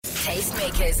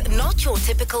Tastemakers, not your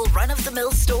typical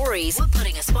run-of-the-mill stories. We're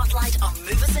putting a spotlight on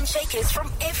movers and shakers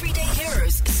from everyday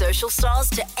heroes, social stars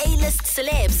to A-list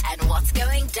celebs, and what's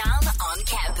going down on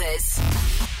campus.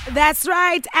 That's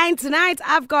right. And tonight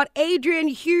I've got Adriaan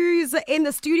Hughes in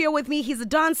the studio with me. He's a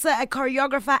dancer, a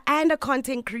choreographer, and a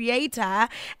content creator.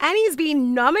 And he's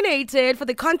been nominated for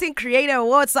the Content Creator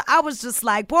Award. So I was just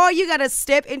like, boy, you got to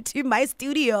step into my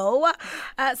studio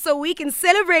so we can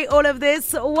celebrate all of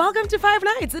this. Welcome to 5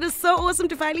 Nights. It is so awesome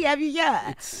to finally have you here.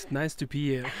 It's nice to be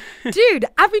here. Dude,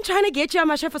 I've been trying to get you on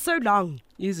my show for so long.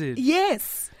 Is it?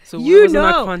 Yes. So why wasn't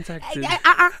I contacted?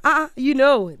 You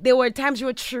know, there were times you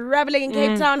were traveling in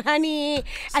Cape Town, honey.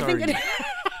 Sorry. I think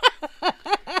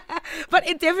but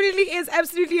it definitely is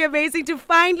absolutely amazing to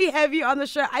finally have you on the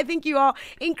show. I think you are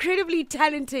incredibly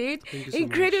talented,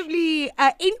 incredibly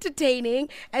entertaining,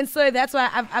 and so that's why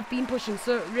I've been pushing.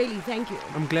 So really, thank you.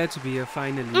 I'm glad to be here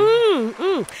finally.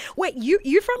 Wait,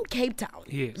 you're from Cape Town,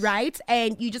 Yes. right?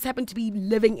 And you just happen to be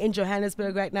living in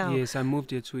Johannesburg right now. Yes, I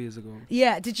moved here 2 years ago.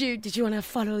 Yeah, did you want to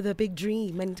follow the big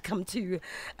dream and come to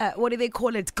what do they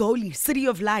call it? Goli, City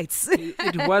of Lights.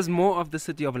 It was more of the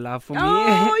city of love for me.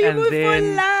 Oh, you and moved then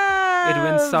for love. it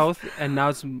went south, and now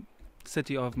it's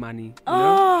city of money. You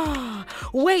know?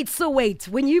 Oh, wait.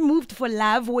 When you moved for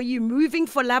love, were you moving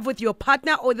for love with your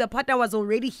partner, or the partner was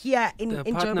already here in The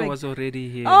partner Joburg? was already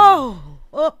here. Oh.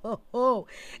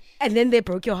 And then they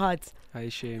broke your heart. I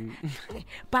shame.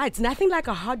 But it's nothing like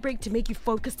a heartbreak to make you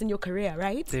focused in your career,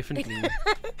 right? Definitely.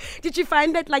 Did you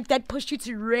find that that pushed you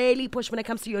to really push when it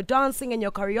comes to your dancing and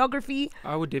your choreography?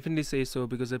 I would definitely say so,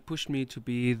 because it pushed me to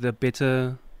be the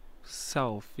better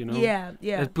self, you know? Yeah.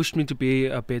 It pushed me to be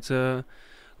a better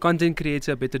content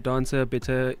creator, a better dancer,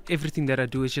 better everything that I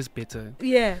do is just better.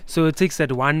 Yeah. So it takes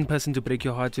that one person to break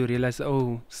your heart to realize,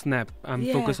 oh, snap, I'm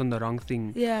focused on the wrong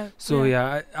thing. Yeah. So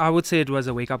I would say it was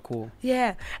a wake-up call.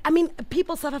 Yeah. I mean,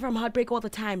 people suffer from heartbreak all the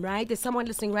time, right? There's someone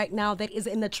listening right now that is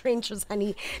in the trenches,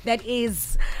 honey, that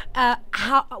is,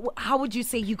 how would you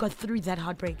say you got through that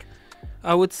heartbreak?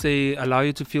 I would say allow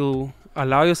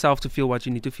yourself to feel what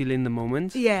you need to feel in the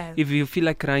moment. Yeah. If you feel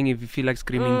like crying, if you feel like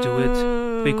screaming, do it.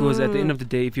 Because at the end of the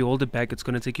day, if you hold it back, it's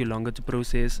going to take you longer to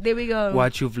process There we go.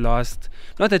 what you've lost.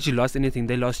 Not that you lost anything,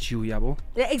 they lost you, yabo.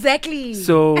 Yeah, exactly.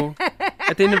 So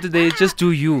at the end of the day, just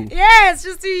do you. Yes,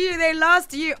 just do you. They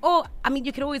lost you. Oh, I mean,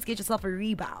 you can always get yourself a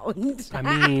rebound. I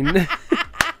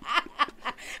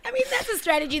mean, that's a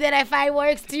strategy that I find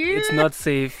works too. it's not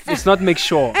safe. It's not make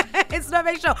sure. It's not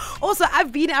make sure. Also,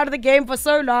 I've been out of the game for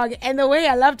so long, and the way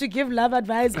I love to give love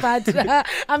advice, but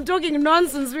I'm talking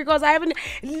nonsense because I haven't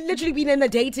literally been in the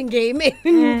dating game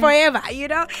in forever, you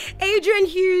know? Adriaan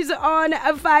Hughes on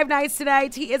 5 Nights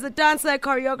tonight. He is a dancer,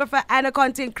 choreographer, and a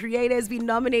content creator. Has been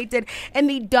nominated in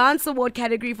the Dance Award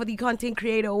category for the Content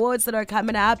Creator Awards that are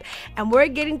coming up, and we're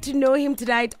getting to know him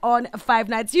tonight on 5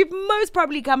 Nights. You've most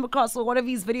probably come across one of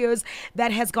his videos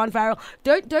that has gone viral.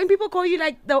 Don't people call you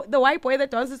like the white boy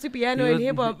that dances to piano and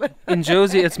hip hop? In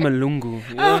Josie, it's Malungu.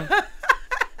 You know?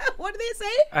 What do they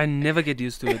say? I never get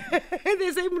used to it.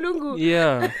 They say Mulungu.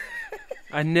 Yeah.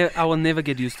 I will never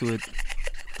get used to it.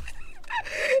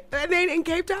 And then in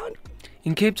Cape Town?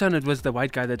 In Cape Town, it was the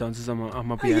white guy that dances on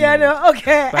my piano. Yeah, no,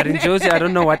 okay. But in Josie, I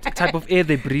don't know what type of air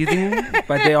they're breathing,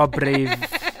 but they are brave.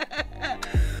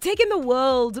 Taking the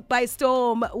world by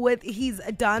storm with his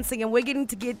dancing, and we're getting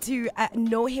to get to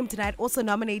know him tonight. Also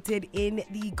nominated in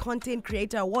the Content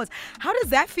Creator Awards. How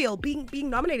does that feel, being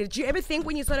nominated? Did you ever think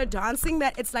when you started dancing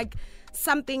that it's like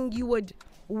something you would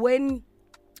win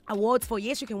awards for?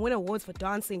 Yes, you can win awards for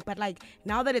dancing, but like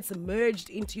now that it's merged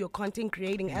into your content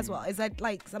creating as well, is that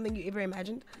like something you ever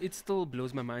imagined? It still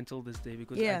blows my mind till this day,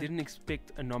 because I didn't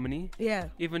expect a nominee. Yeah.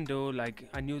 Even though like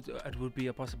I knew it would be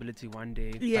a possibility one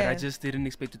day, Yeah. but I just didn't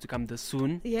expect it to come this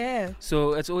soon. Yeah.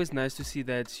 So it's always nice to see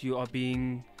that you are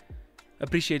being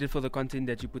appreciated for the content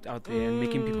that you put out there and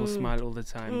making people smile all the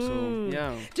time. So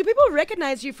yeah. Do people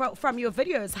recognize you from your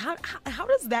videos? How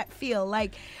does that feel?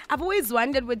 Like, I've always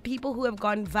wondered with people who have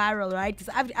gone viral, right?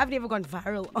 Because I've never gone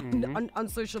viral on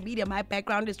social media. My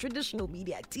background is traditional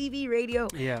media, TV, radio,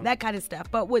 that kind of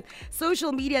stuff. But with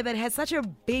social media that has such a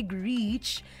big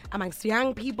reach amongst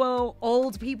young people,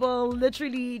 old people,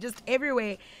 literally just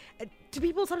everywhere, do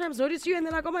people sometimes notice you and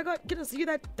they're like, oh my God, goodness, you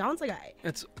that dancer guy?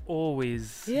 It's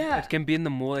always. Yeah. It can be in the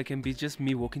mall. It can be just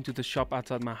me walking to the shop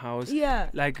outside my house. Yeah.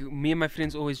 Like me and my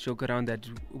friends always joke around that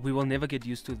we will never get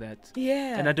used to that.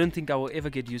 Yeah. And I don't think I will ever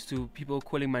get used to people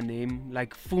calling my name,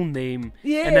 like full name.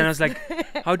 Yes. And then I was like,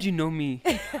 how do you know me?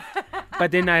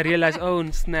 But then I realized, oh,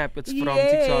 snap, it's from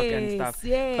TikTok and stuff.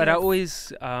 Yes. But I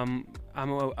always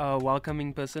I'm a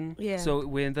welcoming person. Yeah. So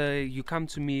whether you come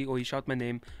to me or you shout my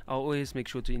name, I'll always make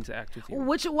sure to interact with you.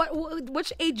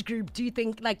 Which age group do you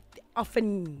think like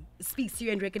often speaks to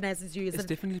you and recognizes you? It's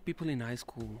definitely people in high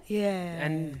school. Yeah.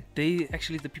 And they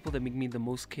actually the people that make me the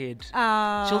most scared.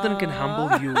 Oh. Children can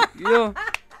humble you. Yeah.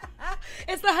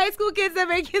 It's the high school kids that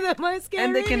make you the most scary.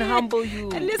 And they can humble you.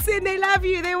 And listen, they love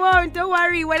you. They won't. Don't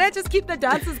worry. Why not just keep the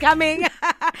dances coming?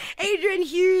 Adriaan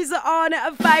Hughes on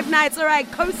 5 nights. All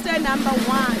right, coaster number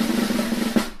 1.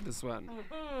 This one.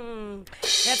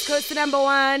 That's coaster number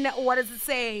 1. What does it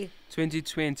say?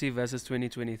 2020 versus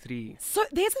 2023. So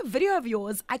there's a video of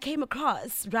yours I came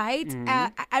across, right?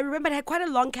 I remember it had quite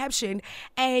a long caption,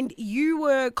 and you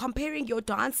were comparing your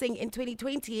dancing in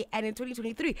 2020 and in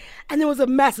 2023, and there was a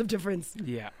massive difference.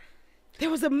 Yeah. There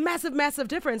was a massive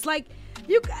difference. Like,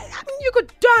 you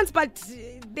could dance, but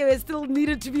there still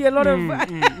needed to be a lot of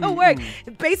work.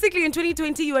 Basically, in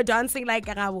 2020, you were dancing like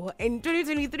Karabo. In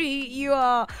 2023, you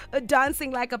are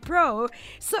dancing like a pro.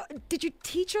 So, did you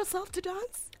teach yourself to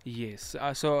dance? Yes.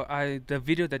 The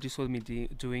video that you saw me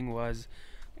doing was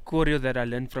choreo that I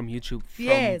learned from YouTube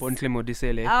from Bontle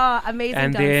Modisele. Oh, amazing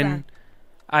and dancer. Then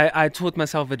I taught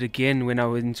myself it again when I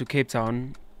went to Cape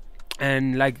Town.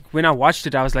 And like when I watched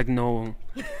it, I was like, no,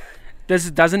 this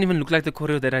doesn't even look like the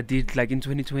choreo that I did like in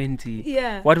 2020.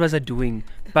 Yeah. What was I doing?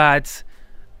 But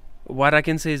what I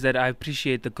can say is that I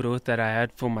appreciate the growth that I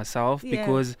had for myself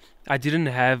because I didn't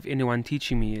have anyone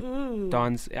teaching me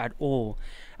dance at all.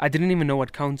 I didn't even know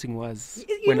what counting was.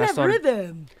 You when didn't I have started.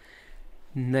 rhythm.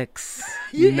 Next.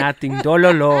 Nothing.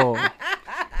 Dololo.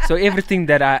 So everything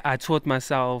that I taught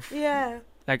myself,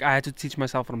 like I had to teach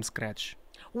myself from scratch.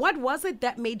 What was it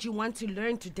that made you want to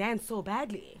learn to dance so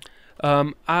badly?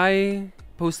 I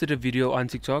posted a video on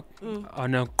TikTok,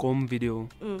 on a Qom video.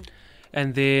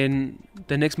 And then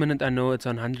the next minute I know it's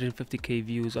on 150k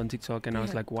views on TikTok, and I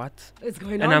was like, what? What's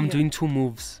going on? And I'm doing 2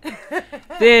 moves.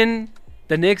 Then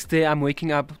the next day I'm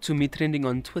waking up to me trending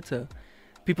on Twitter.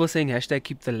 People saying hashtag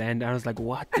keep the land. I was like,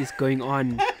 what is going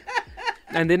on?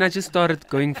 And then I just started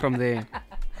going from there.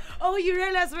 Oh, you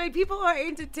realize, right? People are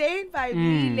entertained by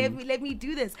me. Let me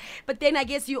do this. But then I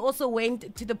guess you also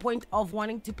went to the point of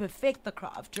wanting to perfect the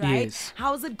craft, right? Yes.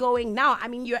 How's it going now? I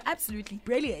mean, you're absolutely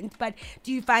brilliant, but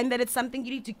do you find that it's something you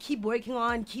need to keep working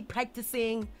on, keep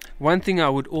practicing? One thing I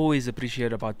would always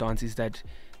appreciate about dance is that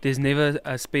there's never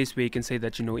a space where you can say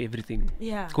that you know everything.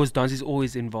 Yeah. Because dance is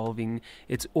always evolving.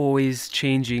 It's always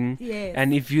changing. Yes.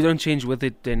 And if you don't change with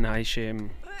it, then I shame.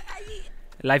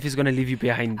 Life is going to leave you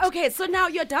behind. Okay, so now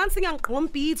you're dancing on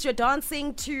Qom beats, you're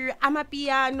dancing to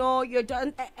Amapiano, you're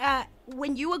done.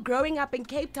 When you were growing up in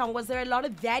Cape Town, was there a lot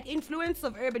of that influence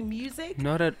of urban music?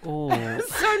 Not at all.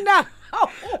 So now...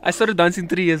 I started dancing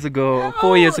 3 years ago,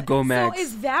 4 years ago, max. So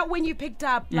is that when you picked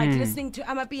up like listening to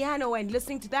Amapiano and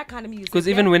listening to that kind of music? Because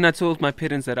even when I told my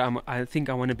parents that I think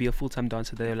I want to be a full-time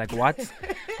dancer, they were like, what?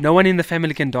 No one in the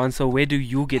family can dance, so where do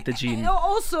you get the gene?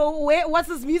 Also, what's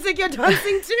this music you're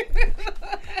dancing to?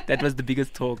 That was the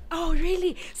biggest talk. Oh,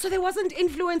 really? So there wasn't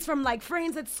influence from like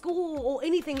friends at school or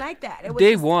anything like that?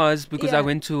 There was, because I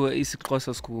went to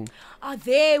Isikhosa school. Oh,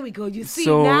 there we go. You see,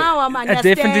 so now I'm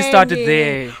understanding. I definitely started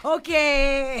there. Okay.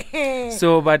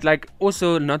 So, but like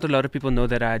also not a lot of people know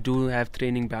that I do have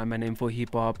training by my name for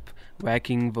hip-hop,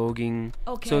 whacking, voguing.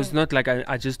 Okay. So it's not like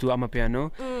I just do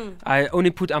Amapiano. I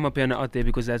only put Amapiano out there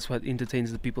because that's what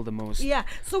entertains the people the most. Yeah.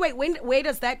 So wait, where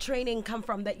does that training come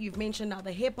from that you've mentioned now?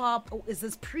 The hip-hop? Is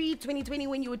this pre-2020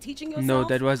 when you were teaching yourself? No,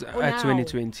 that was at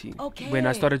 2020. Okay. When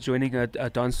I started joining a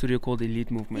dance studio called Elite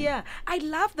Movement. Yeah. I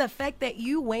love the fact that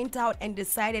you went out and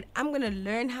decided, I'm going to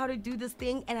learn how to do this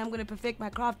thing and I'm going to perfect my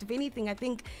craft. If anything, I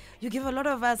think you give a lot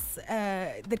of us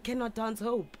that cannot dance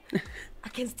hope. I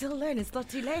can still learn. It's not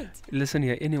too late. Listen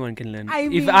here, anyone can learn.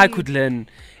 If I could learn.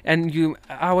 And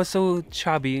I was so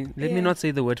chubby. Let me not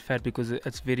say the word fat because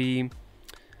it's very...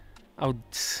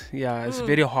 it's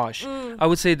very harsh. I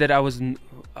would say that I was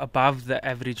above the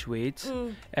average weight,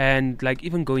 and like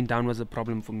even going down was a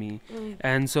problem for me.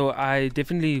 And so I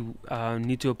definitely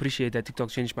need to appreciate that TikTok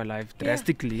changed my life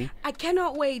drastically. I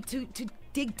cannot wait to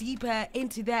dig deeper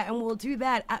into that, and we'll do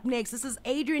that up next. This is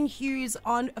Adriaan Hughes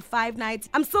on 5 nights.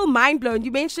 I'm still mind blown.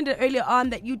 You mentioned it earlier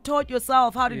on that you taught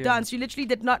yourself how to dance. You literally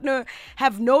did not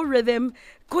have no rhythm,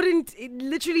 couldn't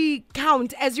literally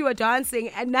count as you were dancing,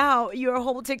 and now you're a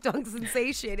whole TikTok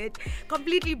sensation. It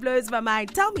completely blows my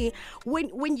mind. Tell me,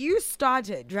 when you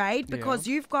started, right? Because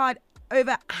you've got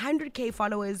over 100k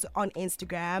followers on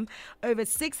Instagram, over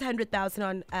 600,000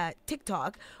 on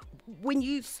TikTok. When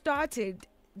you started,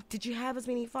 did you have as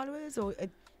many followers or it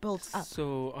built up?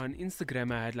 So on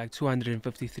Instagram I had like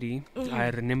 253. I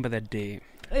remember that day.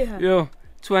 Yeah.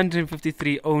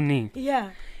 253 only.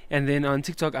 Yeah. And then on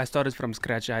TikTok, I started from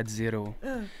scratch. I had 0.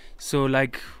 So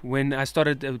like when I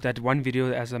started that one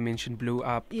video, as I mentioned, blew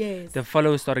up. Yes. The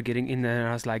followers started getting in, and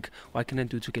I was like, what can I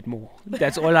do to get more?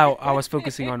 That's all I was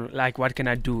focusing on. Like, what can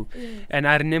I do? Yeah. And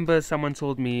I remember someone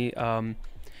told me,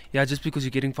 yeah, just because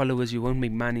you're getting followers, you won't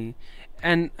make money.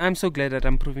 And I'm so glad that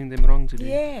I'm proving them wrong today.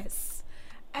 Yes.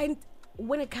 And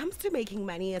when it comes to making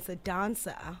money as a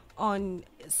dancer on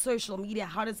social media,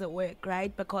 how does it work,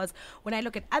 right? Because when I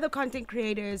look at other content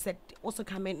creators that also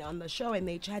come in on the show and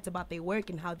they chat about their work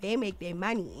and how they make their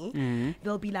money,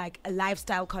 they'll be like a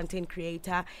lifestyle content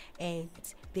creator and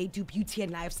they do beauty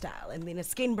and lifestyle. And then a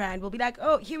skin brand will be like,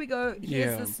 oh, here we go.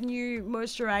 Here's this new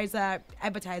moisturizer.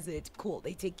 Advertise it. Cool.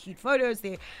 They take cute photos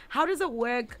there. How does it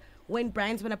work when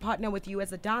brands want to partner with you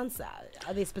as a dancer?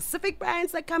 Are there specific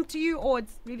brands that come to you, or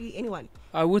it's really anyone?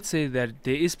 I would say that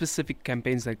there is specific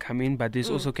campaigns that come in, but there's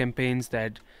also campaigns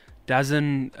that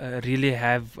doesn't really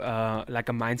have like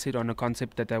a mindset on a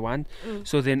concept that I want.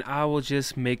 So then I will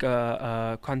just make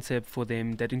a concept for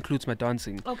them that includes my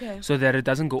dancing. Okay. So that it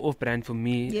doesn't go off brand for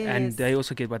me, and they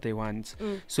also get what they want.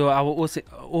 So I will also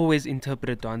always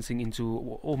interpret dancing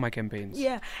into all my campaigns.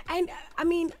 Yeah. And I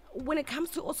mean, when it comes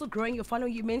to also growing your funnel,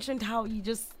 you mentioned how you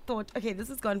just thought, okay, this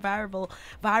has gone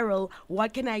viral.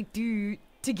 What can I do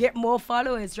to get more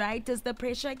followers, right? Does the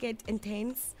pressure get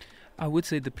intense? I would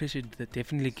say the pressure that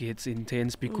definitely gets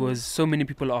intense because so many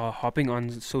people are hopping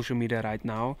on social media right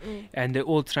now, and they're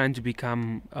all trying to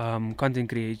become content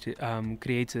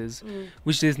creators,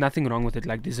 which there's nothing wrong with it.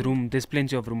 Like there's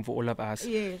plenty of room for all of us.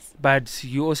 Yes. But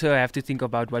you also have to think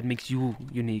about what makes you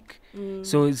unique.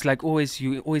 So it's like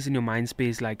you always in your mind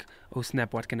space, like, oh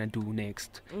snap, what can I do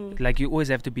next? Like you always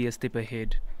have to be a step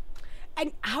ahead.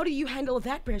 And how do you handle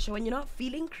that pressure when you're not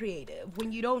feeling creative,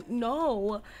 when you don't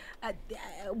know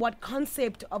what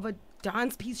concept of a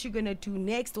dance piece you're going to do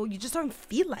next, or you just don't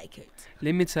feel like it?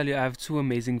 Let me tell you, I have 2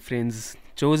 amazing friends,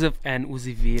 Joseph and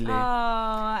Uzivile.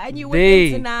 Oh, and you They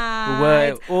with them tonight.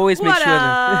 were always make What sure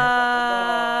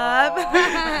up?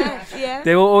 Yeah.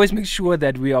 they will always make sure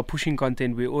that we are pushing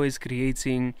content, we're always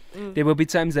creating. There will be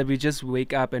times that we just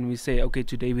wake up and we say, okay,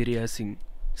 today we're rehearsing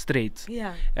straight.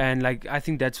 Yeah. And like I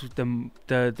think that's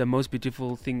the most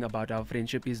beautiful thing about our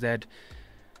friendship is that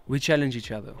we challenge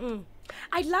each other.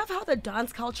 I love how the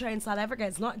dance culture in South Africa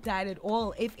is not died at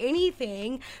all. If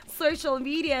anything, social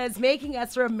media is making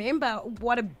us remember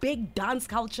what a big dance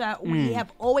culture we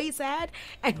have always had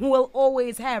and will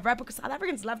always have, right? Because South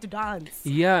Africans love to dance.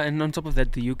 Yeah, and on top of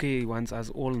that, the UK wants us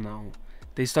all now.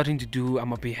 They're starting to do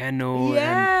Amapiano,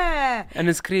 Yeah. and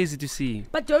it's crazy to see.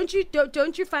 But don't you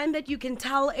find that you can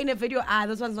tell in a video,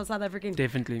 this one's not South African,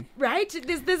 Definitely. right?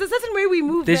 There's a certain way we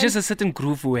move. There's just a certain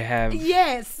groove we have.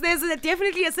 Yes, there's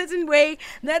definitely a certain way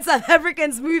that South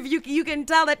Africans move. You can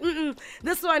tell that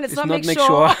this one is It's not not make make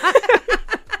sure. sure.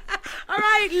 All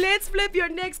right, let's flip your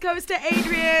next coaster,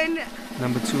 Adrian.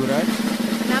 Number 2, right?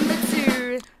 Number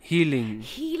 2. Healing.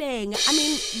 I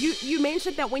mean, you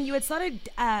mentioned that when you had started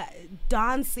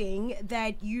dancing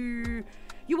that you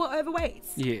were overweight.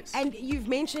 Yes. And you've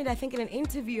mentioned, I think in an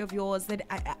interview of yours that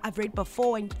I've read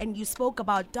before, and you spoke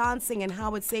about dancing and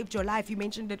how it saved your life. You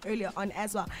mentioned it earlier on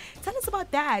as well. Tell us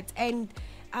about that. And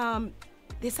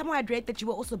there's somewhere I'd read that you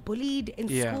were also bullied in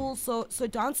school. So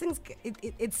dancing's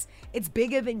it's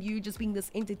bigger than you just being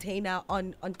this entertainer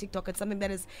on TikTok. It's something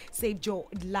that has saved your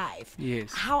life.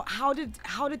 Yes. How did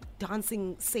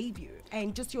dancing save you,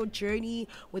 and just your journey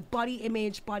with body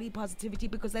image, body positivity,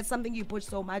 because that's something you push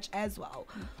so much as well.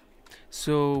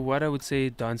 So what I would say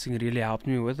dancing really helped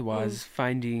me with was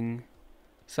finding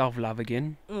self-love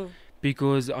again.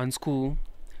 Because on school,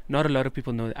 not a lot of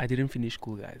people know I didn't finish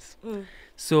school, guys.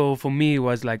 So for me, it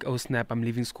was like, oh snap, I'm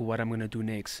leaving school. What I'm going to do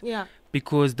next? Yeah.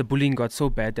 Because the bullying got so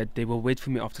bad that they will wait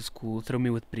for me after school, throw me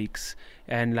with bricks.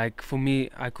 And like for me,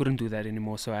 I couldn't do that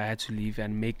anymore. So I had to leave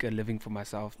and make a living for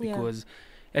myself. Because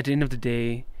at the end of the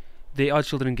day, there are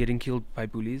children getting killed by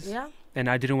bullies. Yeah. And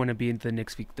I didn't want to be the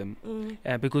next victim.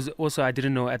 Because also I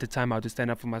didn't know at the time how to stand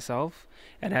up for myself.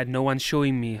 And I had no one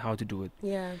showing me how to do it.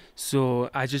 Yeah. So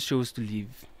I just chose to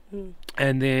leave.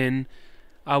 And then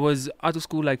I was out of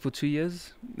school like for 2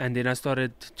 years, and then I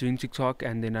started doing TikTok,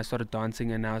 and then I started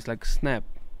dancing, and I was like, snap,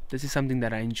 this is something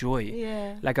that I enjoy.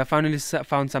 Yeah. Like I finally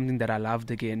found something that I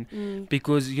loved again.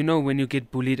 Because when you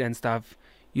get bullied and stuff,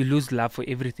 you lose love for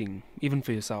everything, even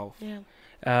for yourself.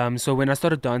 Yeah. So when I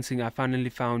started dancing, I finally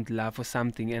found love for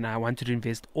something, and I wanted to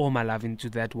invest all my love into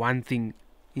that one thing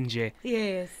in J.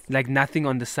 Yes. Like nothing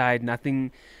on the side,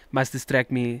 nothing must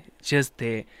distract me, just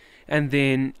there. And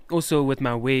then also with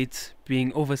my weight,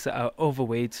 being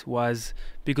overweight was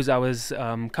because I was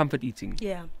comfort eating.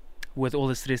 Yeah. with all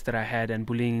the stress that I had and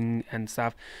bullying and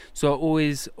stuff. So I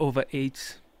always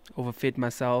overfed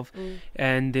myself.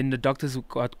 And then the doctors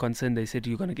got concerned. They said,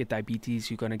 you're going to get diabetes,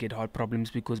 you're going to get heart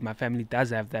problems, because my family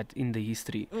does have that in the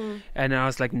history. And I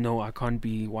was like, no, I can't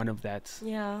be one of that.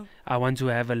 Yeah. I want to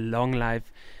have a long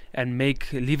life and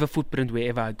leave a footprint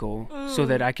wherever I go, so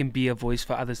that I can be a voice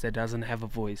for others that doesn't have a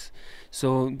voice.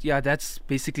 So yeah, that's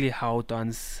basically how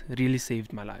dance really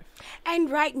saved my life.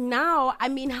 And right now, I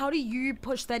mean, how do you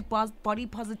push that body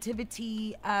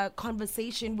positivity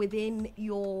conversation within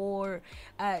your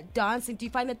dancing? Do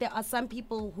you find that there are some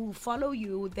people who follow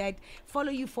you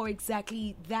for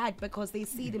exactly that, because they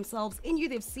see themselves in you?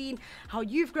 They've seen how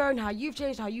you've grown, how you've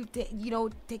changed, how you've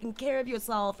taken care of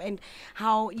yourself, and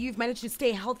how you've managed to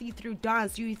stay healthy through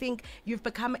dance. Do you think you've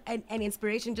become an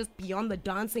inspiration just beyond the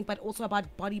dancing, but also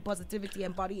about body positivity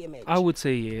and body image? I would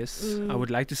say yes. I would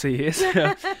like to say yes.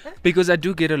 Because I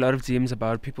do get a lot of DMs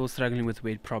about people struggling with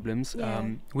weight problems,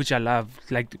 which I love.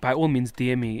 Like, by all means,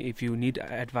 DM me if you need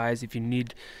advice, if you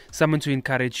need someone to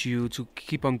encourage you to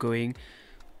keep on going.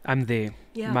 I'm there.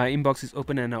 Yeah. My inbox is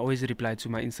open, and I always reply to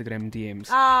my Instagram DMs.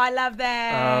 Oh, I love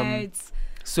that.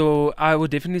 So I would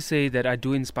definitely say that I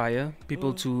do inspire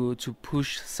people to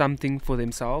push something for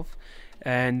themselves.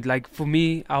 And like for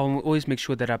me, I'll always make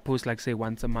sure that I post, like, say,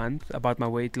 once a month about my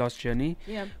weight loss journey,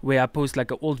 where I post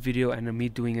like an old video and me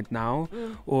doing it now.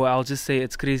 Or I'll just say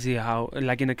it's crazy how,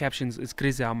 like in the captions, it's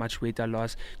crazy how much weight I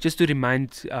lost, just to remind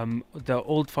the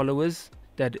old followers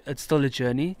that it's still a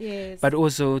journey, but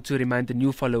also to remind the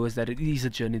new followers that it is a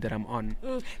journey that I'm on.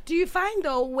 Do you find,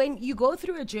 though, when you go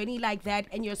through a journey like that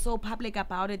and you're so public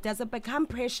about it, does it become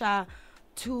pressure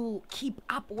to keep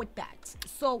up with that?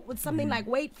 So with something like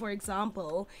weight, for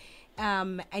example,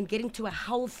 and getting to a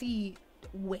healthy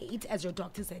weight, as your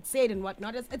doctors had said and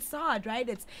whatnot, it's hard, right?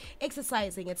 It's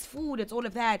exercising, it's food, it's all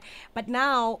of that. But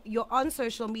now you're on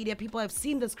social media, people have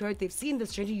seen this growth, they've seen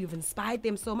this journey, you've inspired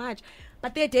them so much.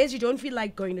 But there are days you don't feel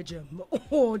like going to gym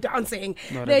or dancing.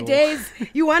 There are days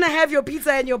you want to have your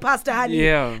pizza and your pasta, honey.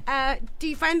 Yeah. Do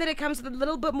you find that it comes with a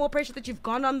little bit more pressure that you've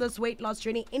gone on this weight loss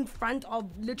journey in front of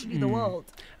literally the world?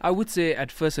 I would say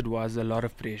at first it was a lot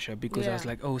of pressure, because I was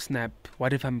like, oh snap,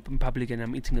 what if I'm in public and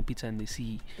I'm eating a pizza and they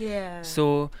see? Yeah.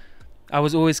 So I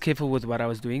was always careful with what I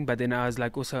was doing, but then I was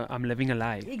like, also, I'm living a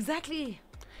lie. Exactly.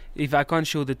 If I can't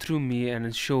show the true me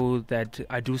and show that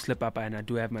I do slip up and I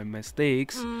do have my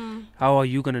mistakes, how are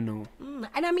you going to know?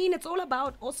 And I mean, it's all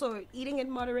about also eating in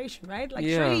moderation, right? Like,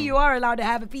 surely you are allowed to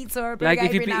have a pizza or a burger. Like,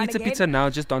 if you eat a pizza now,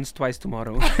 just dance twice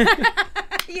tomorrow.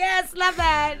 Yes, love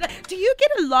that. Do you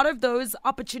get a lot of those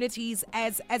opportunities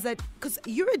because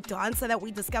you're a dancer that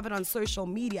we discovered on social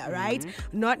media, right?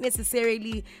 Not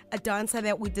necessarily a dancer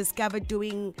that we discovered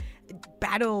doing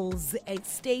battles and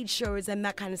stage shows and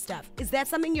that kind of stuff. Is that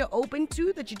something you're open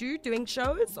to, that you do, doing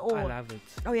shows? Or I love it.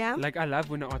 Oh yeah? Like, I love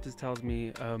when an artist tells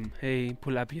me, hey,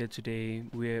 pull up here today,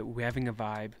 we're having a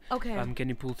vibe. Okay. Can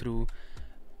you pull through?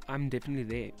 I'm definitely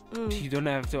there. You don't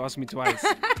have to ask me twice.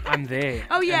 I'm there.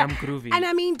 Oh yeah. And I'm groovy. And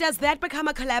I mean, does that become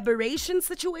a collaboration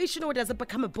situation, or does it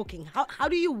become a booking? How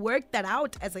do you work that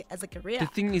out as a career? The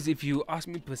thing is, if you ask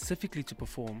me specifically to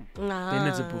perform, then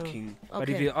it's a booking. But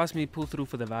if you ask me pull through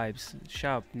for the vibes,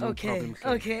 sharp, no problem.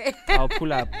 Okay. I'll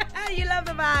pull up. You love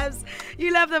the vibes.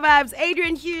 You love the vibes.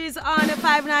 Adriaan Hughes on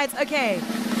 5 Nights. Okay.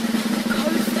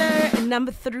 Coaster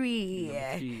number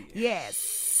 3.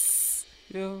 Yes.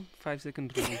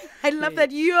 5-second rule. I love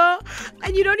that you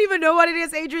don't even know what it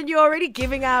is, Adriaan. You're already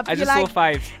giving up. I just saw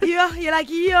 5. You're like,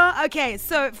 okay.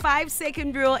 So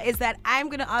 5-second rule is that I'm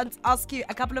going to ask you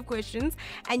a couple of questions,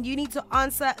 and you need to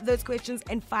answer those questions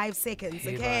in 5 seconds.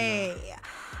 Okay.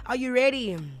 Are you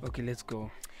ready? Okay, let's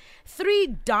go. 3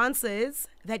 dancers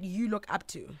that you look up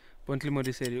to. Bontle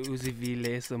Modisele,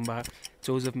 Uzivile, Samba,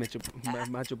 Joseph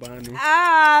Machobanu.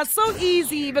 So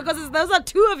easy, because those are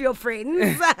 2 of your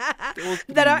friends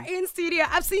that are in studio.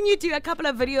 I've seen you do a couple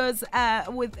of videos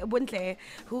with Bontle,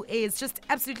 who is just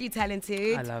absolutely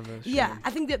talented. I love her. Yeah,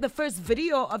 I think that the first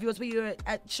video of yours where you were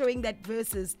showing that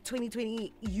versus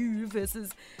 2020 you versus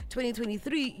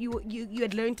 2023, you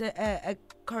had learned a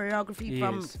choreography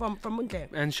from Bontle.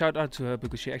 And shout out to her,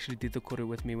 because she actually did the choreo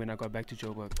with me when I got back to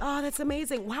Joburg. Oh, that's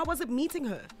amazing. How was it meeting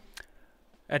her?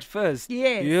 At first,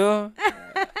 yes.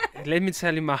 Let me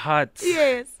tell you my heart.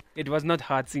 Yes. It was not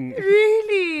hearting.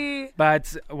 Really?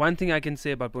 But one thing I can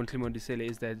say about Bontle Modisele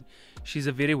is that she's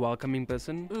a very welcoming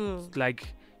person.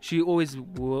 Like, she always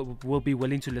will be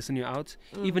willing to listen you out,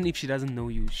 even if she doesn't know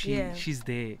you. She's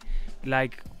there.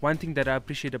 Like, one thing that I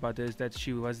appreciate about her is that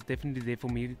she was definitely there for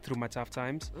me through my tough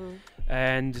times.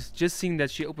 And just seeing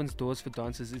that she opens doors for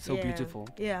dancers is so beautiful.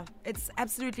 Yeah, it's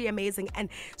absolutely amazing. And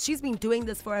she's been doing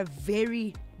this for a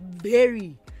very,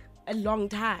 very a long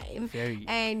time. Very.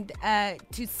 And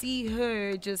to see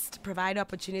her just provide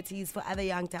opportunities for other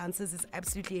young dancers is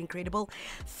absolutely incredible.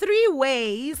 3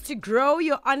 ways to grow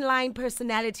your online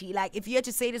personality. Like, if you had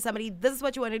to say to somebody, this is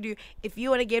what you want to do, if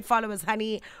you want to get followers,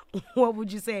 honey, what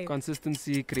would you say?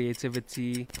 Consistency,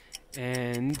 creativity,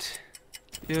 and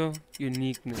your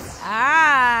uniqueness.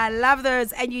 Love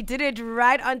those. And you did it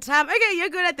right on time. Okay, you're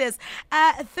good at this.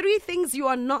 3 things you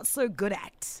are not so good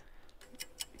at.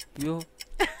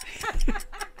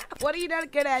 What are you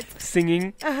not good at?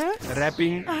 Singing,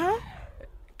 rapping,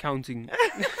 counting.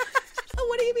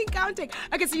 What do you mean counting?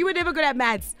 Okay, so you were never good at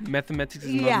maths. Mathematics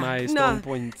is not my strong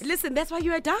point. Listen, that's why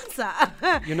you're a dancer.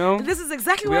 You know? This is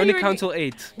exactly we why only count till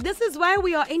 8. This is why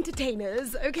we are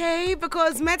entertainers, okay?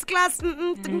 Because maths class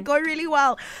didn't go really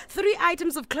well. 3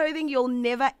 items of clothing you'll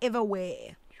never ever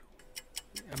wear.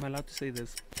 Am I allowed to say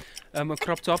this? A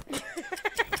crop top.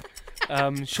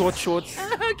 Short shorts.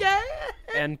 Okay.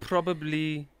 And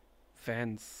probably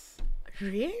Vans.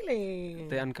 Really?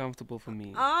 They're uncomfortable for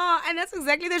me. Oh, and that's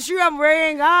exactly the shoe I'm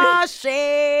wearing. Oh,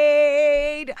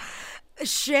 shade.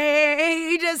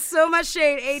 Shade. There's so much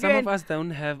shade, Adriaan. Some of us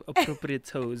don't have appropriate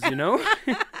toes, you know?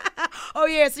 Oh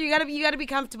yeah, so you gotta be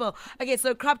comfortable. Okay,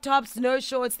 so crop tops, no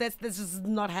shorts. This is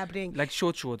not happening. Like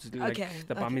short shorts, like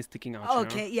the bum is sticking out.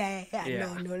 Okay, you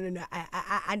know? Yeah. No.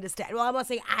 I understand. Well, I'm not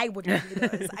saying I would do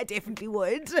those. I definitely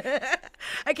would.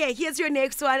 Okay, here's your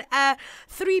next one.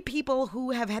 3 people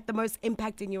who have had the most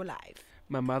impact in your life.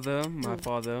 My mother, my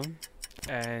father,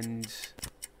 and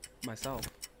myself.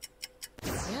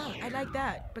 Yeah, I like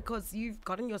that because you've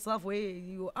gotten yourself where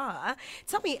you are.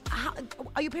 Tell me,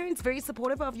 are your parents very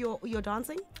supportive of your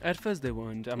dancing? At first they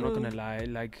weren't, I'm not gonna lie.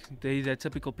 Like, they're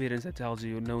typical parents that tells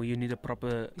you, no, you need a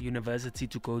proper university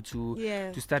to go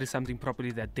to study something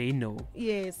properly that they know.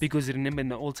 Yes. Because remember, in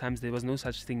the old times there was no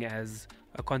such thing as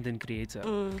a content creator.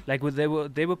 Like, there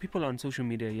were people on social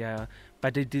media,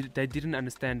 but they didn't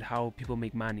understand how people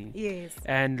make money. Yes.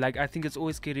 And like, I think it's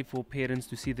always scary for parents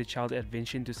to see the child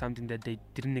adventure into something that they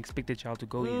didn't expect the child to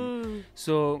go in.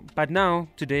 So, but now,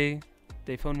 today,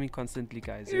 they phone me constantly,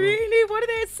 guys. Really? What do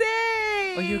they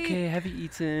say? Are you okay? Have you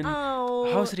eaten?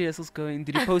 Oh. How's rehearsals going?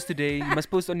 Did you post today? You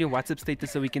must post on your WhatsApp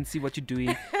status so we can see what you're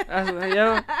doing.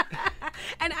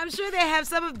 And I'm sure they have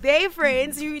some of their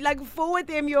friends who like forward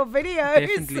them your videos.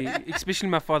 Definitely. Especially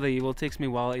my father. He will text me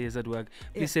while he is at work.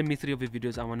 Please send me 3 of your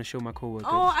videos. I want to show my coworkers.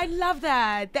 Oh, I love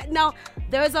that. Now,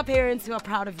 those are parents who are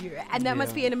proud of you. And that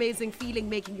must be an amazing feeling,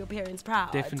 making your parents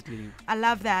proud. Definitely. I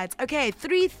love that. Okay,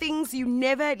 3 things you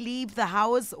never leave the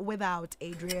house without,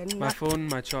 Adriaan. My phone,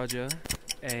 my charger,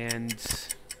 and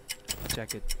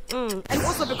jacket. And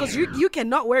also because you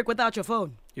cannot work without your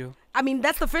phone. Yo. I mean,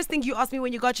 that's the first thing you asked me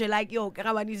when you got here. Like, yo,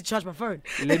 I need to charge my phone.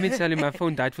 Let me tell you, my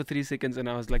phone died for 3 seconds and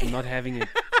I was like not having it.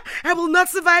 I will not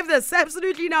survive this.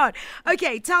 Absolutely not.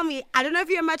 Okay, tell me, I don't know if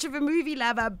you're much of a movie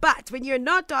lover, but when you're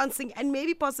not dancing and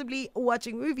maybe possibly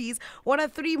watching movies, what are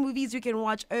 3 movies you can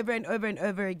watch over and over and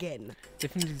over again?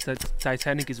 Definitely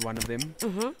Titanic is one of them.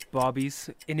 Barbies,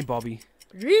 any Barbie.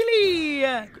 Really?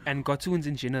 And cartoons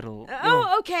in general.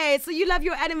 Oh, okay. So you love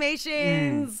your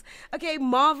animations. Okay,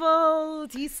 Marvel,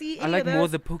 DC. I like more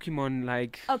the Pokemon,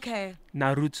 like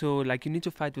Naruto. Like, you need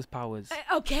to fight with powers.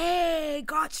 Okay,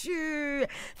 got you.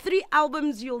 3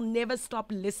 albums you'll never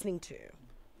stop listening to.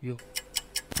 Yo.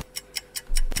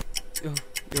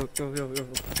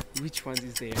 Which ones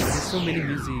is there? There's so many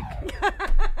music.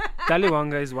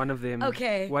 Daliwanga is one of them.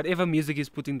 Okay. Whatever music is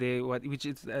put in there, which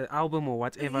is an album or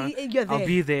whatever, you're there. I'll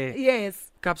be there.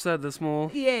 Yes. Kapsa the Small.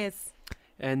 Yes.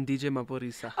 And DJ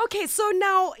Maporisa. Okay, so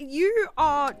now you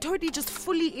are totally just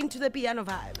fully into the piano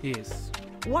vibe. Yes.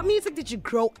 What music did you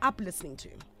grow up listening to?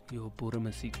 Yo, Boere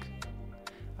Musiek.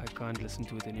 I can't listen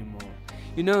to it anymore.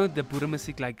 You know the Boere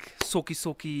Musiek, like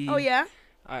Soki. Oh yeah?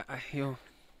 Yo.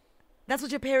 That's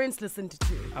what your parents listened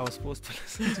to. I was forced to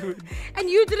listen to it. And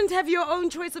you didn't have your own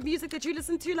choice of music that you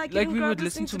listened to? Like we would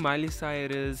listen to Miley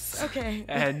Cyrus. Okay.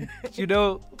 And, you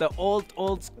know, the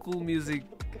old school music.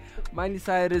 Miley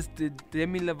Cyrus,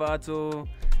 Demi Lovato.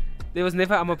 There was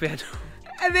never Amapiano.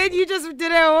 And then you just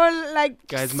did a whole, like,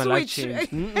 guys, my switch. life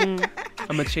changed.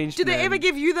 I'm a changed Do they man. ever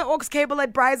give you the aux cable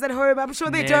at Bryce at home? I'm sure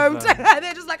they Never. don't.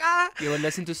 They're just like, You will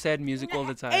listen to sad music all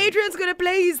the time. Adrian's going to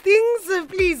play his things,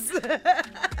 please.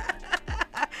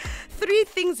 3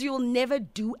 things you'll never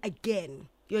do again.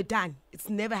 You're done. It's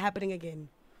never happening again.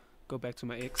 go back to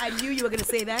my ex. I knew you were going to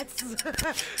say that.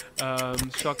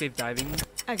 Shark cave diving.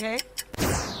 Okay.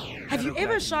 Have you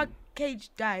ever shark cage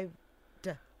dived?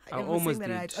 I almost did.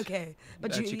 Right. Okay,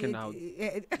 but chicken out.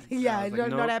 Yeah, like,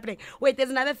 not happening. Wait, there's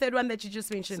another third one that you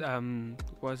just mentioned.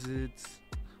 What's this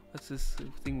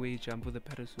thing where you jump with a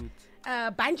parachute?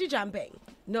 Bungee jumping.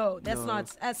 No, that's not.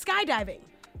 Skydiving.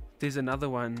 There's another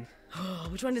one.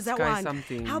 Which one is that Sky one?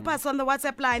 something. Help us on the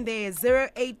WhatsApp line there.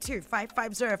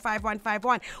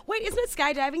 082-550-5151. Wait, isn't it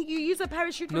skydiving? You use a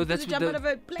parachute to jump out of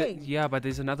a plane. Yeah, but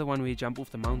there's another one where you jump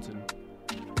off the mountain.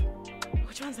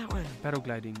 Which one's that one?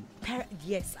 Paragliding.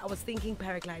 Yes, I was thinking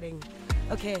paragliding.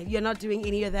 Okay, you're not doing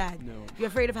any of that. No. You're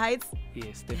afraid of heights?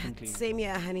 Yes, definitely. Same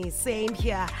here, honey. Same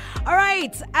here. All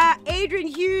right. Adriaan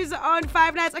Hughes on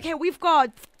 5 Nights. Okay, we've got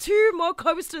 2 more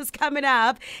coasters coming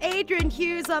up. Adriaan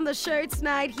Hughes on the show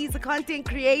tonight. He's a content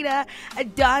creator, a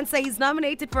dancer. He's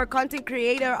nominated for a content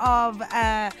creator of,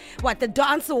 the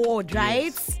Dance Award,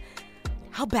 right? Yes.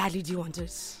 How badly do you want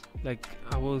it? Like,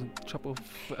 I will chop off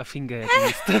a finger at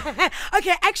least.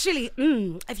 Okay, actually,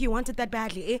 if you want it that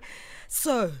badly.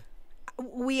 So,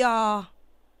 we are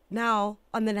now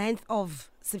on the 9th of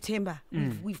September.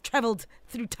 We've traveled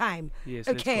through time. Yes,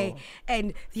 okay, let's go.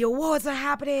 And the awards are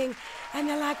happening. And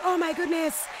they're like, oh my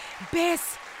goodness,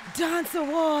 Best Dance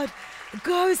Award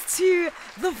goes to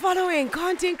the following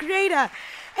content creator,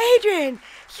 Adriaan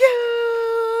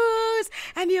Hughes.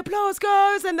 And the applause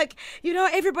goes, and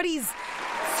everybody's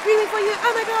screaming for you.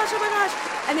 Oh my gosh.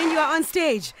 And then you are on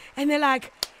stage, and they're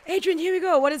like, Adriaan, here we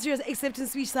go. What does your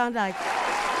acceptance speech sound like?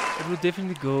 It will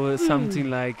definitely go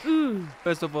something like,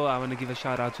 first of all, I want to give a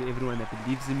shout out to everyone that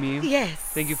believes in me. Yes.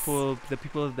 Thank you for the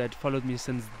people that followed me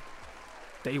since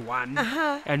day one.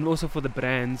 And also for the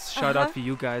brands. Shout out for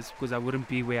you guys, because I wouldn't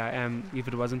be where I am if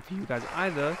it wasn't for you guys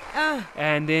either.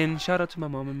 And then shout out to my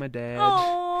mom and my dad.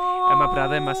 And my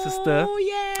brother and my sister. Oh,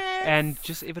 yes. And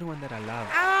just everyone that I love.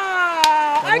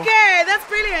 Okay, that's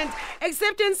brilliant.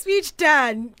 Acceptance speech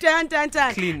done. Done.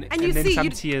 Clean. And you then see, some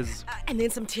tears. And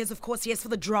then some tears, of course, yes, for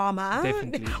the drama.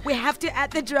 Definitely. We have to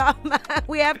add the drama.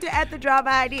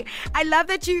 Heidi. I love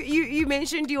that you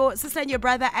mentioned your sister and your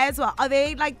brother as well. Are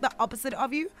they like the opposite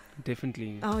of you?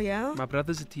 Definitely. Oh, yeah? My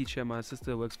brother's a teacher. My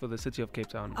sister works for the city of Cape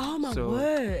Town. Oh, my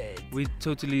word. We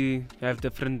totally have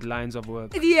different lines of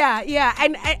work. Yeah.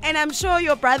 And I'm sure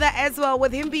your brother as well,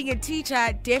 with him being a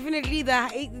teacher, definitely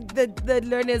the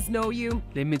learners know you.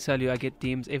 Let me tell you, I get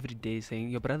DMs every day saying,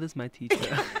 your brother's my teacher.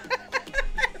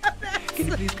 Can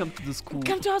you please come to the school?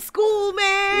 Come to our school,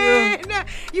 man. Yeah.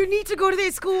 You need to go to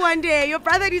their school one day. Your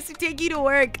brother needs to take you to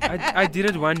work. I did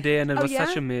it one day and it was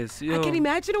such a mess. I can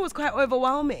imagine it was quite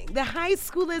overwhelming. The high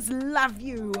schoolers love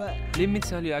you. Let me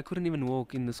tell you, I couldn't even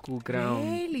walk in the school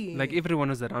ground. Really? Like, everyone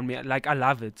was around me. Like, I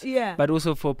love it. Yeah. But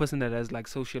also for a person that has like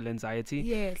social anxiety.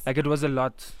 Yes. Like, it was a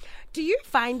lot. Do you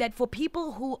find that for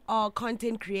people who are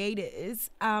content creators,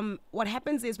 what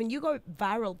happens is when you go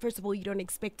viral, first of all, you don't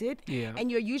expect it. Yeah.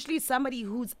 And you're usually somebody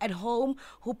who's at home,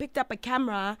 who picked up a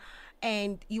camera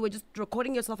and you were just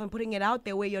recording yourself and putting it out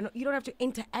there where you don't have to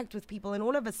interact with people. And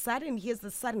all of a sudden, here's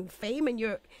the sudden fame and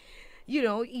you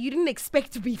didn't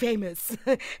expect to be famous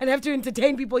and have to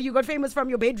entertain people. You got famous from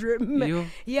your bedroom.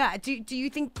 Yeah. Do you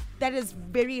think that is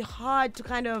very hard to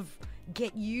kind of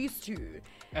get used to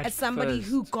as somebody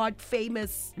who got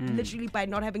famous literally by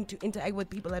not having to interact with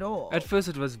people at all? At first,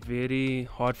 it was very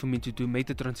hard for me to make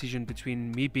the transition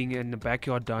between me being in the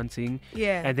backyard dancing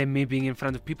and then me being in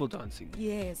front of people dancing.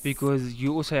 Yes. Because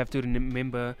you also have to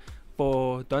remember,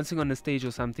 for dancing on a stage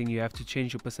or something, you have to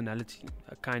change your personality,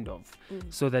 kind of,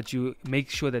 so that you make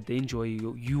sure that they enjoy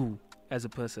you as a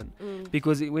person.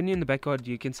 Because when you're in the backyard,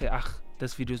 you can say,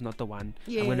 this video is not the one.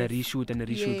 I'm going to reshoot and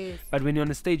reshoot. Yes. But when you're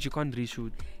on a stage, you can't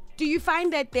reshoot. Do you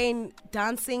find that then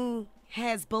dancing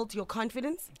has built your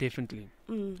confidence? Definitely.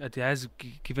 It has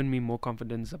given me more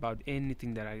confidence about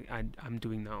anything that I'm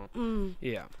doing now.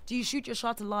 Yeah. Do you shoot your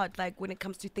shot a lot, like when it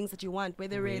comes to things that you want,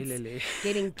 whether it's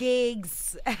getting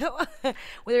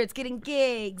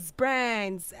gigs,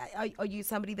 brands? Are you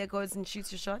somebody that goes and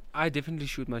shoots your shot? I definitely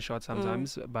shoot my shot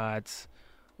sometimes, but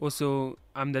also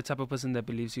I'm the type of person that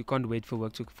believes you can't wait for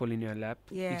work to fall in your lap,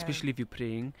 especially if you're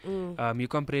praying. You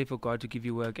can't pray for God to give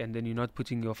you work and then you're not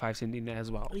putting your 5 cents in there as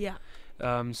well. Yeah.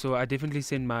 So I definitely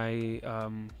send my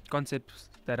concepts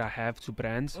that I have to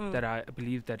brands that I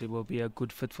believe that it will be a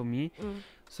good fit for me.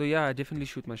 So yeah, I definitely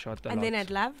shoot my shot a lot. And then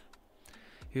at love?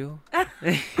 You?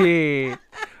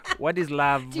 What is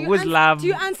love? Who is love? Do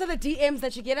you answer the DMs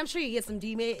that you get? I'm sure you get some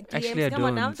DMs. Actually, I Come don't.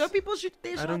 on now. Don't people shoot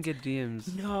their shots? I don't get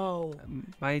DMs. No.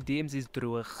 My DMs is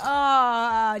droog.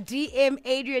 DM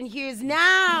Adriaan Hughes now.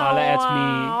 Holla at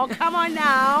me. Oh, come on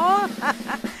now.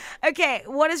 Okay,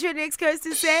 what is your next coast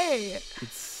to say?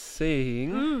 It's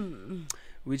saying,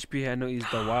 which piano is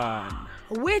the one?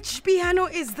 Which piano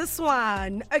is this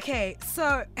one? Okay,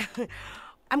 so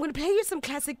I'm going to play you some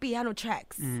classic piano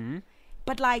tracks,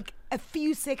 but like a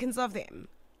few seconds of them.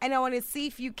 And I want to see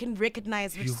if you can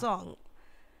recognize which song.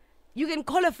 You can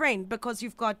call a friend because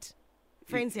you've got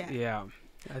friends here. Yeah.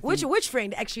 Which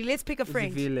friend? Actually, let's pick a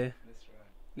friend. Uzivile.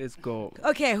 Let's go.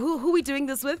 Okay, who we doing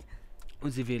this with?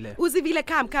 Uzivile. Uzivile,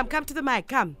 come to the mic,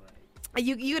 come. Are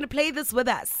you going to play this with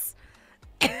us?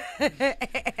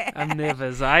 I'm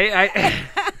nervous. I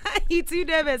You're too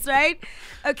nervous, right?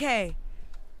 Okay.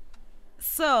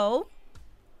 So,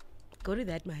 go to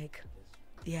that mic.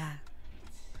 Yeah.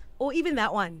 Or even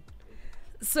that one.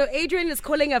 So Adriaan is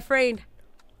calling a friend.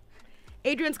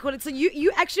 Adrian's calling. So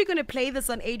you actually going to play this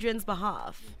on Adrian's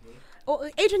behalf. Oh,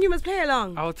 Adriaan, you must play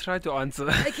along. I'll try to answer.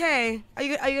 Okay. Are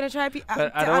you going to try but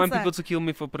to I don't want answer? people to kill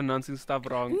me for pronouncing stuff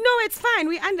wrong. No, it's fine.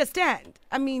 We understand.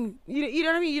 I mean, you know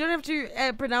what I mean? You don't have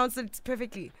to pronounce it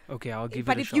perfectly. Okay, I'll give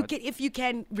But it a if shot. if you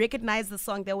can recognize the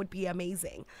song, that would be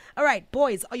amazing. All right,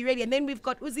 boys, are you ready? And then we've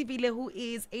got Uzivile, who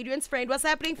is Adrian's friend. What's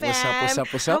happening, fam? What's up?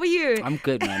 How are you? I'm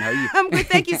good, man. How are you? I'm good,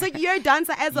 thank you. So you're a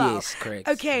dancer as well? Yes, correct.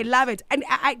 Okay, love it. And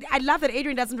I love that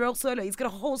Adriaan doesn't roll solo. He's got a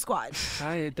whole squad.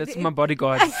 Hi, that's my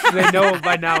bodyguard. They know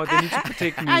by now. They need to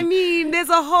protect me. I mean, there's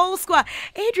a whole squad.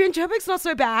 Adriaan, Joburg's not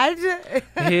so bad.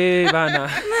 Hey, Vana.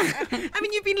 I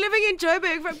mean, you've been living in Joburg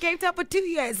from Cape Town for 2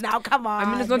 years now. Come on.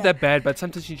 I mean, it's not that bad, but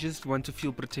sometimes you just want to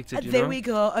feel protected, you There know? we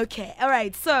go. Okay. All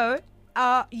right. So,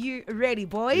 are you ready,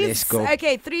 boys? Let's go.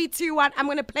 Okay. 3, 2, 1. I'm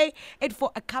going to play it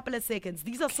for a couple of seconds.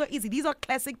 These are so easy. These are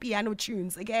classic piano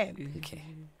tunes. Again. Okay.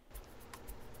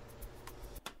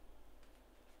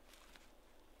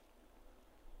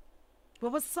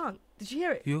 What was the song? Did you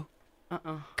hear it? You?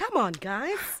 Come on,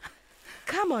 guys.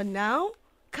 Come on now.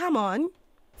 Come on.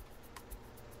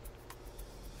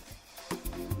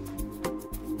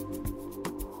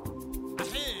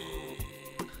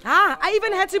 I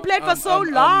even had to play it for so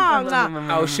long.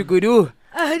 How shukudu?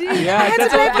 Yeah,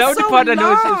 that's the part I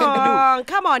know. Long.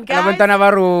 Come on, guys. Labantwana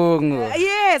barungu.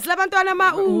 Yes, labantwana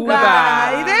mauga.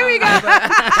 Uga. There we go.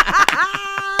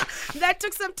 That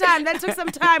took some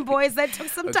time, boys. That took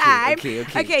some time. Okay.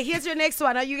 Okay, here's your next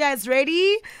one. Are you guys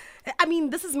ready? I mean,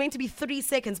 this is meant to be 3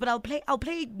 seconds, but I'll play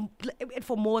it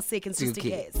for more seconds just in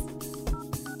Okay. case.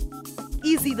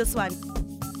 Easy, this one.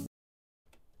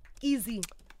 Easy.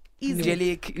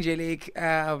 Angelique.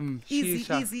 Easy.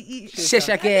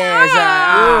 Shesha Oh,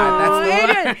 that's the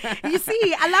one. Adriaan, you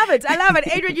see, I love it.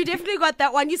 Adriaan, you definitely got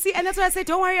that one. You see, and that's why I say,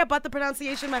 don't worry about the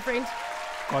pronunciation, my friend.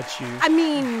 Got you. I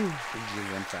mean,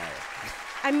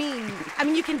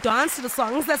 you can dance to the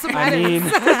songs. That's what matters.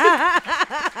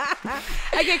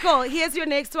 Okay, cool. Here's your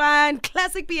next one.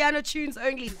 Classic piano tunes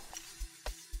only.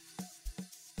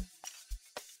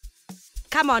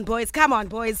 Come on, boys.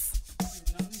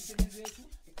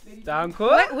 Danko.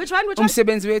 Wait, which one?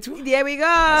 Umsebenzi wethu. There we go.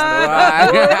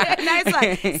 That's Nice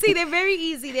one. See, they're very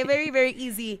easy. They're very, very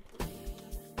easy.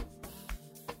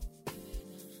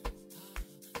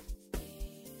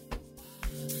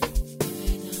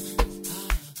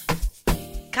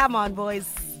 Come on, boys.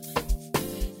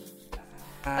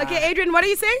 Okay, Adriaan, what are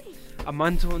you saying?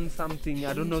 Amanton something.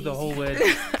 I don't know the whole word.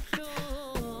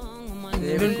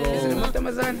 There we go.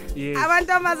 Yes.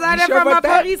 Amantombazane You sure from about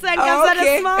that? Mapolisa and Oh, Kamsana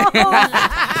okay. Small.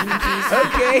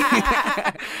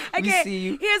 We Okay, see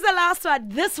you. here's the last one.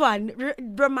 This one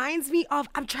reminds me of,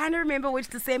 I'm trying to remember which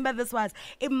December this was.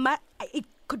 It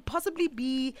could possibly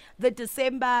be the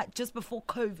December just before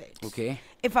COVID. Okay.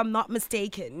 If I'm not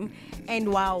mistaken.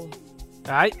 And wow.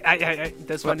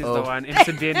 This one is the Uh-oh. one.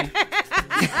 MC Bini.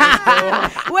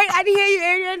 Wait, I didn't hear you,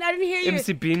 Adriaan. I didn't hear you.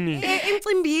 MC Bini.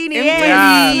 Mcimbini,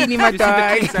 Yeah. yes. Ni You see the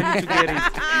matai. kids, I need to get it.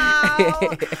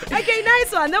 Oh. Okay,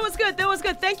 nice one. That was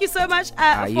good. Thank you so much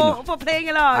you know. for playing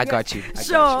along. I got you.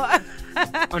 Sure.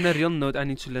 On a real note, I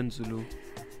need to learn Zulu.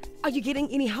 Are you getting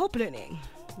any help learning?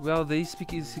 Well, they speak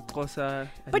isiXhosa,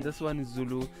 and But- this one is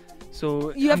Zulu.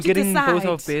 So You have I'm to getting both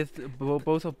decide. of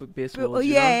both of best Oh, worlds.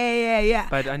 You know? yeah.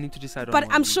 But I need to decide on But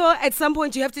one. I'm sure at some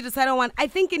point you have to decide on one. I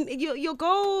think you'll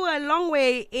go a long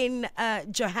way in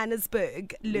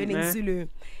Johannesburg learning Mhm. Zulu.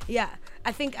 Yeah,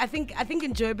 I think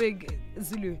in Joburg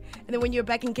Zulu, and then when you're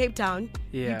back in Cape Town,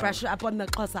 you Yeah. brush up on the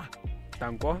Xhosa.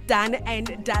 Danko. Done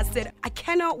and dusted. I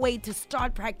cannot wait to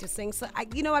start practicing. So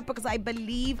you know what? Because I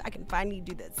believe I can finally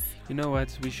do this. You know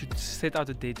what? We should set out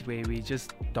a date where we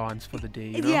just dance for the day.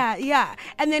 You know? Yeah.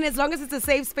 And then as long as it's a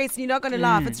safe space and you're not going to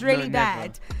laugh, it's really no,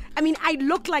 bad. I mean, I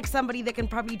look like somebody that can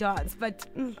probably dance, but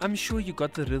I'm sure you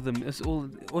got the rhythm. It's all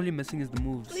you're missing is the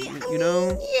moves. You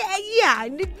know. yeah.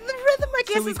 The rhythm, I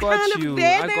guess, So we is got kind you. of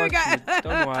there. I There we got go. you.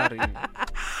 Don't worry.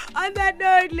 On that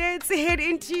note, let's head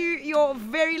into your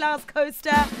very last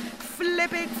coaster.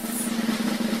 Flip it.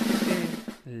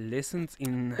 Lessons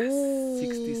in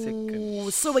 60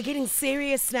 seconds. So we're getting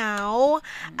serious now.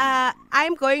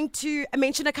 I'm going to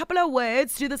mention a couple of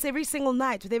words. Do this every single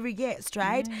night with every guest,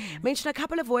 right? Mention a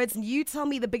couple of words and you tell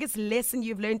me the biggest lesson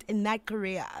you've learned in that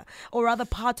career or other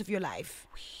part of your life.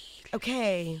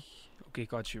 Okay. Okay,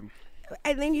 got you.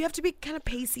 And then you have to be kind of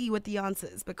pacey with the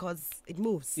answers because it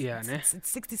moves. Yeah, It's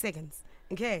 60 seconds.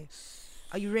 Okay.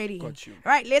 Are you ready? Got you.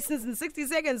 All right, lessons in 60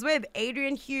 seconds with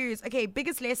Adriaan Hughes. Okay,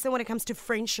 biggest lesson when it comes to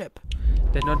friendship.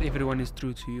 That not everyone is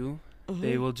true to you.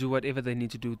 They will do whatever they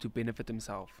need to do to benefit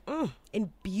themselves.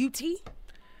 In beauty?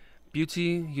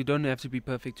 Beauty, you don't have to be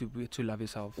perfect to love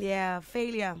yourself. Yeah,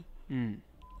 failure. Mm.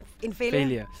 In failure?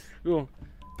 Failure. Oh,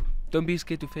 don't be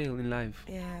scared to fail in life.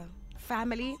 Yeah.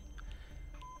 Family?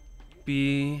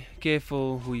 Be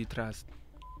careful who you trust.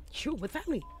 Sure, with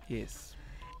family. Yes.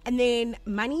 And then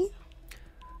money?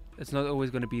 It's not always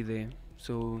going to be there,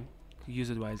 so use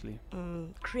it wisely.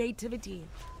 Creativity.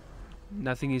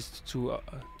 Nothing is too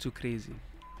crazy.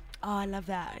 Oh, I love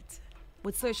that.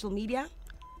 With social media?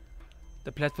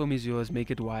 The platform is yours. Make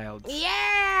it wild.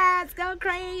 Yeah, let's go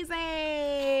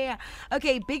crazy.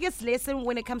 Okay, biggest lesson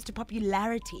when it comes to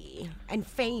popularity and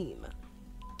fame?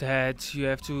 That you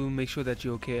have to make sure that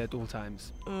you're okay at all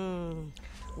times.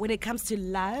 When it comes to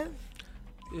love?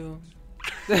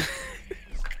 Yeah.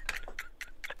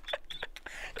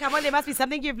 Come on, there must be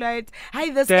something you've learned. Hey,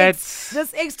 this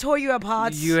ex tore you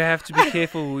apart. You have to be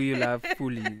careful who you love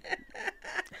fully.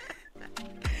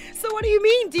 So what do you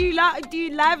mean? Do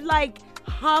you love like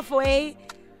halfway?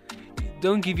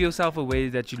 Don't give yourself away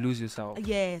that you lose yourself.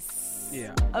 Yes.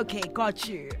 Yeah. Okay, got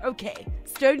you. Okay.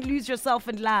 So don't lose yourself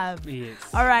in love. Yes.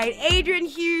 All right. Adriaan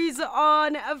Hughes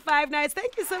on 5 Nights.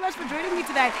 Thank you so much for joining me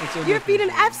today. It's only You've been an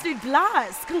pleasure. absolute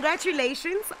blast.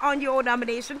 Congratulations on your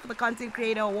nomination for the Content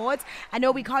Creator Awards. I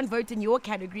know we can't vote in your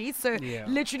category, so Yeah.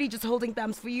 literally just holding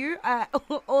thumbs for you.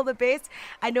 All the best.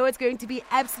 I know it's going to be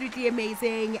absolutely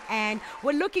amazing, and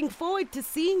we're looking forward to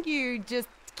seeing you just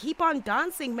keep on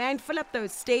dancing, man. Fill up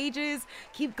those stages.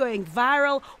 Keep going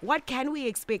viral. What can we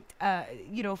expect,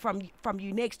 from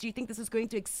you next? Do you think this is going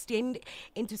to extend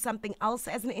into something else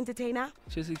as an entertainer?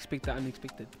 Just expect the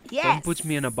unexpected. Yes. Don't put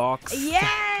me in a box. Yes.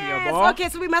 Yeah, boy. Okay,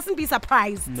 so we mustn't be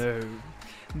surprised. No.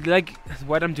 Like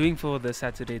what I'm doing for the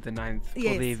Saturday the 9th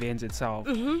Yes. for the event itself,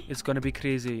 it's going to be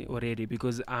crazy already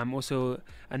because I'm also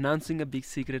announcing a big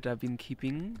secret I've been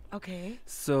keeping. Okay.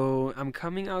 So I'm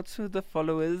coming out to the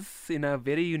followers in a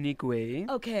very unique way.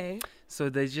 Okay. So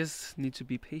they just need to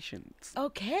be patient.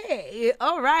 Okay.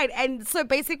 All right. And so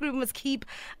basically we must keep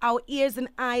our ears and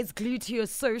eyes glued to your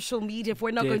social media. If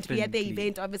we're not going to be at the Definitely.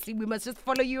 event, obviously we must just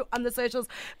follow you on the socials.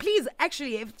 Please,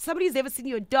 actually, if somebody's ever seen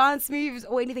your dance moves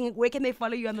or anything, where can they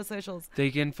follow you on the socials? They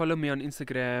can follow me on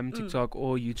Instagram, TikTok,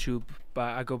 or YouTube.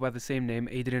 But I go by the same name,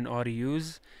 Adriaan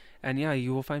Hughes. And yeah,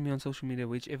 you will find me on social media,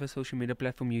 whichever social media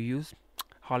platform you use.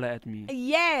 Holla at me.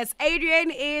 Yes,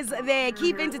 Adriaan is there.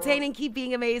 Keep entertaining, keep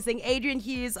being amazing. Adriaan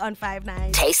Hughes on 5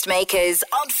 Nights. Tastemakers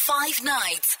on 5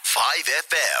 Nights. 5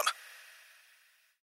 FM.